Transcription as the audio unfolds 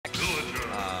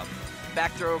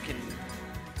back throw can...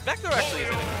 Back throw actually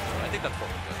isn't. I think that's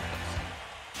forward throw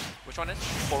kills. Which one is?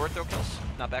 Forward throw kills,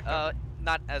 not back throw.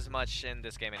 Not as much in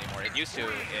this game anymore. It used to.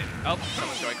 Oh,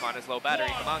 someone's Joy-Con is low battery.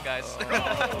 Come on, guys.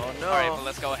 Oh, no. All right, but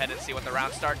let's go ahead and see what the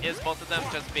round start is. Both of them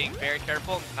just being very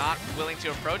careful, not willing to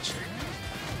approach.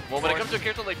 Well, when it comes to a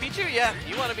character like Pichu, yeah,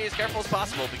 you want to be as careful as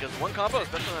possible because one combo,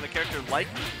 especially on a character like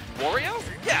Wario,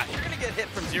 yeah, you're going to get hit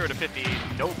from 0 to 50,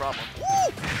 no problem.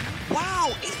 Woo!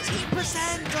 Wow,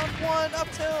 18% on one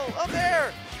up tilt, up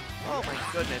there. Oh my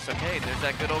goodness, okay, there's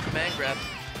that good old command grab.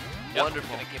 Yep.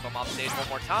 Wonderful. Gonna keep him off stage one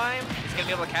more time. He's gonna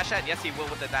be able to cash that. Yes, he will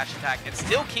with the dash attack. And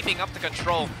still keeping up the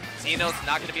control. Xenos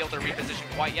not gonna be able to reposition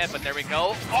quite yet, but there we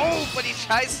go. Oh, but he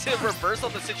tries to reversal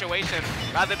the situation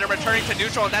rather than returning to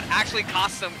neutral, and that actually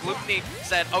costs him. Gluttony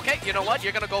said, okay, you know what?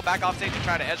 You're gonna go back off stage and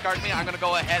try to edge guard me. I'm gonna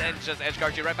go ahead and just edge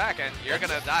guard you right back, and you're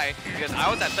gonna die because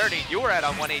I was at 30. You were at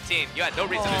 118. You had no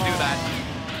reason to do that.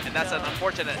 And that's an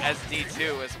unfortunate SD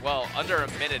too as well. Under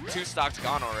a minute, 2 stocks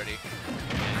gone already.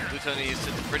 Gluttony is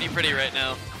sitting pretty right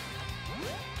now.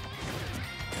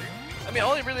 I mean,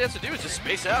 all he really has to do is just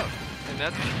space out. And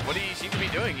that's what he seems to be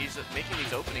doing. He's making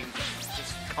these openings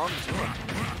just come to him.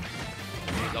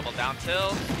 Double down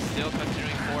tilt, still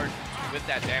continuing forward with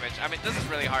that damage. I mean, this is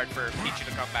really hard for Pichu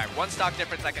to come back. 1 stock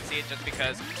difference, I can see it just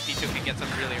because Pichu can get some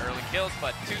really early kills,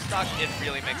 but 2 stocks, it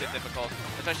really makes it difficult,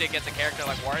 especially against a character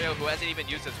like Wario who hasn't even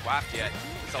used his waft yet.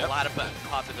 There's a lot of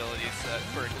possibilities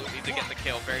for Gluttony to get the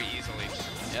kill very easily.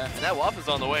 Yeah, and that waft is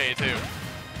on the way too.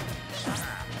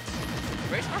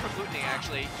 Very smart for Gluttony,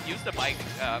 actually. He used the bike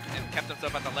and kept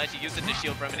himself at the ledge. He used it to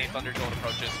shield from any Thunder Jolt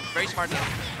approaches. Very smart,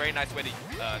 very nice way to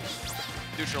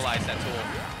neutralize that tool.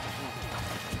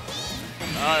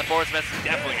 The forward smash is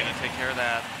definitely going to take care of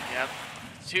that. Yep.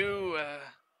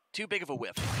 Too big of a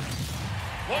whiff.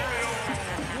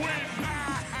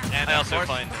 And I also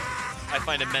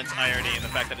find immense irony in the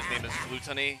fact that his name is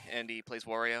Gluttony and he plays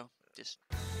Wario. Just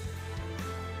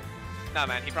nah,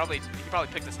 man, he probably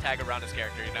picked this tag around his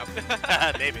character, you know.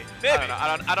 Maybe.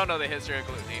 I don't know the history of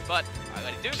Gluttony, but what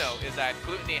I do know is that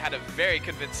Gluttony had a very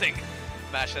convincing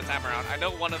match that time around. I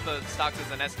know one of the stocks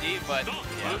is an SD, but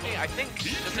Gluttony, I think,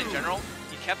 just in general,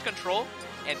 he kept control,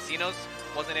 and Xenos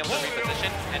wasn't able to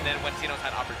reposition, and then when Xenos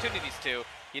had opportunities to,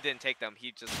 he didn't take them.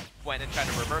 He just went and tried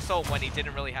to reversal when he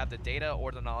didn't really have the data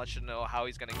or the knowledge to know how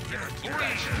he's going to keep that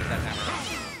time around.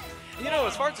 You know,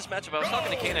 as far as this matchup, I was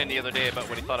talking to K9 the other day about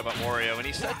what he thought about Wario, and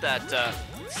he said that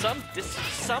some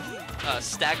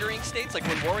staggering states, like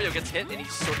when Wario gets hit and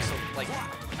he's sort of like,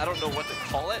 I don't know what to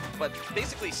call it, but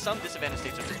basically some disadvantage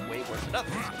states are just way worse than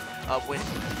others.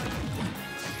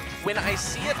 When I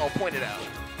see it, I'll point it out.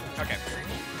 Okay.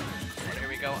 Here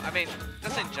we go. I mean,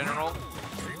 just in general,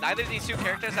 neither of these 2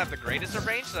 characters have the greatest of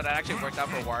range, so that actually worked out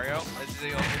for Wario. This is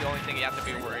the only thing you have to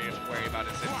be worried about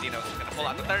is if Xenos is going to pull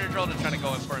out the Thunder Drill to try to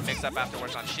go in for a mix-up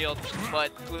afterwards on shield.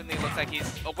 But Gluttony looks like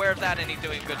he's aware of that, and he's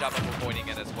doing a good job of avoiding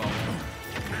it as well.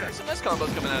 There's some nice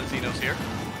combos coming out of Xenos here.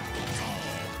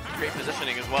 Great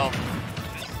positioning as well.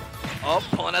 Oh,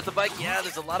 pulling out the bike. Yeah,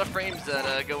 there's a lot of frames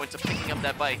that go into picking up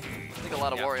that bike. I think a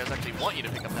lot of Warriors actually want you to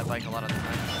pick up that bike a lot of the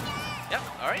time. Yep,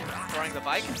 all right. Throwing the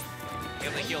bike.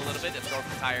 Able to heal a little bit, absorb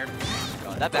the tire.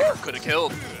 God, that backer could have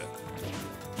killed.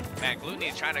 Man, Gluttony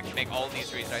is trying to make all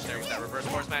these reads right there with that reverse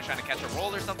forward smash, trying to catch a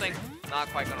roll or something. Not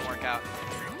quite going to work out.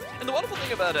 And the wonderful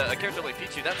thing about a character like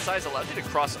Pichu, that size allows you to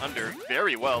cross under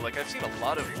very well. Like, I've seen a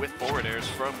lot of whiff forward airs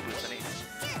from Gluttony.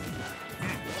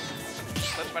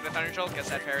 Clipped by the Thunder Jolt, gets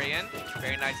that parry in.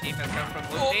 Very nice defense coming from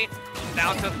Gluttony.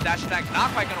 Down to the dash attack,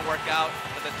 not quite going to work out,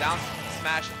 but the down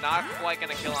smash not quite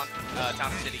going to kill on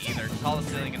Town and City either. Tallest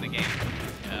ceiling in the game.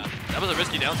 Yeah, that was a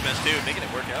risky down smash too, making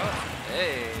it work out.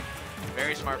 Hey.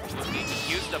 Very smart from Gluttony.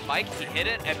 He used the bike, he hit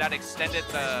it, and that extended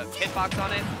the hitbox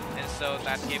on it, and so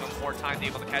that gave him more time to be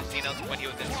able to catch Xenos when he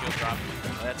was in shield drop.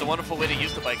 That's a wonderful way to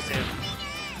use the bike too.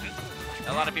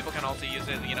 A lot of people can also use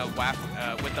it, you know, waft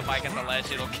with the bike at the ledge.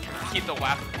 It'll keep the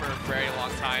waft for a very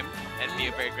long time and be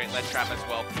a very great ledge trap as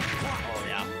well. Oh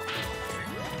yeah.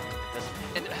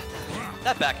 And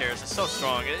that back air is so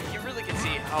strong. You really can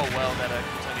see how well that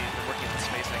Gluttony has been working with the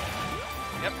spacing.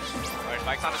 Yep. All right,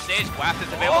 bike's on the stage. Waft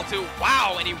is available too.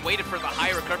 Wow, and he waited for the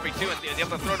high recovery too, and he was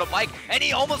able to throw the bike, and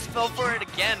he almost fell for it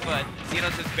again, but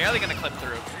Xenos is barely going to clip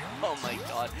through. Oh my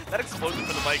god. That explosion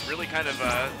for the bike really kind of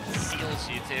seals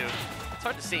you too. It's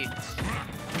hard to see.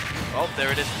 Oh,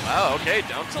 there it is. Wow, okay.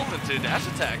 Down tilt into dash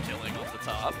attack killing off the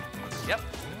top. Yep.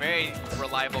 Very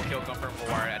reliable kill confirm for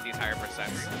Wario at these higher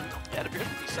percents. Yeah, it appears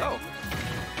to be so.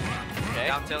 Okay.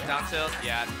 Down tilt,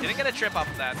 yeah. Didn't get a trip off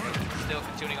of that, but still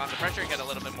continuing on the pressure, get a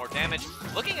little bit more damage.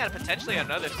 Looking at potentially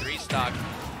another 3 stock,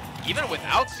 even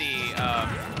without the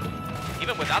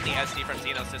even without the SD from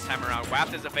Xenos this time around.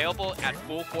 WAP is available at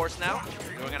full force now.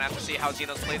 We're going to have to see how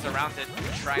Xenos plays around it,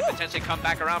 try and potentially come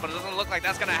back around, but it doesn't look like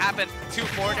that's going to happen. 2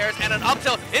 forward airs and an up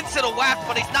tilt into the WAP,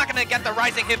 but he's not going to get the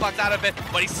rising hitbox out of it,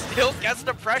 but he still gets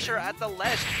the pressure at the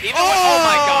ledge. Even oh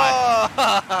my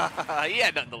god! He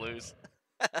had nothing to lose.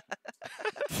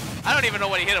 I don't even know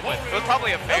what he hit him with. It was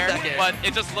probably a fair, but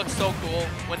it just looks so cool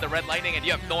when the red lightning and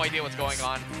you have no idea what's going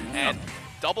on. And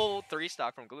double 3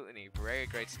 stock from Gluttony. Very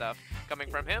great stuff coming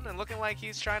from him and looking like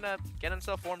he's trying to get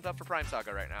himself warmed up for Prime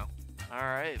Saga right now. All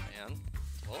right, man.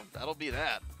 Well, that'll be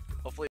that.